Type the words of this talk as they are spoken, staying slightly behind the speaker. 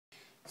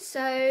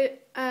So,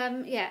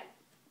 yeah,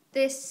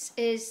 this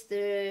is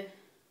the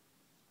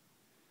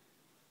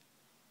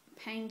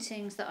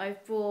paintings that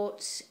I've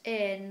brought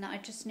in. I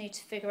just need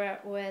to figure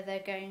out where they're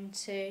going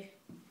to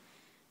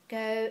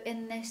go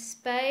in this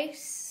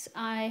space.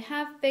 I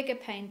have bigger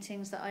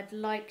paintings that I'd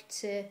like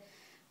to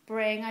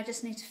bring. I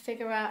just need to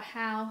figure out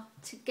how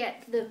to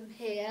get them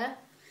here.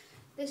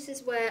 This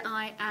is where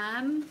I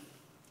am,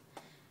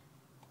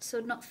 so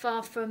not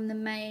far from the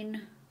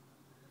main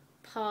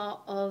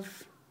part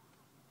of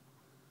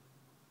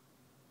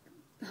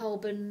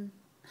Holborn,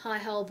 High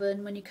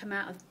Holborn, when you come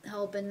out of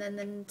Holborn, and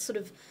then sort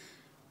of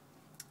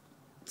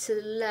to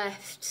the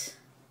left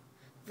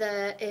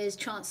there is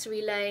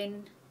Chancery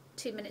Lane,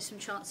 2 minutes from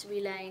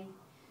Chancery Lane,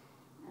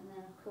 and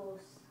then of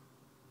course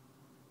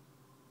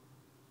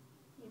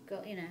you've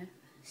got, you know,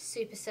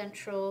 super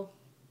central,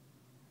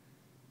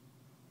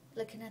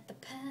 looking at the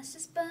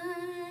passers-by,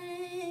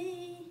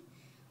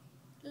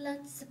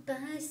 lots of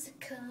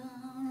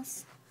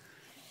bicycles.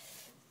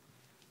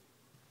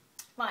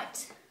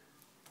 Right,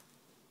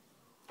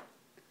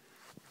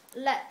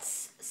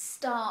 let's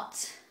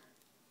start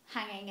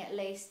hanging at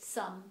least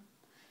some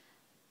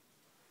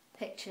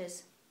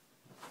pictures.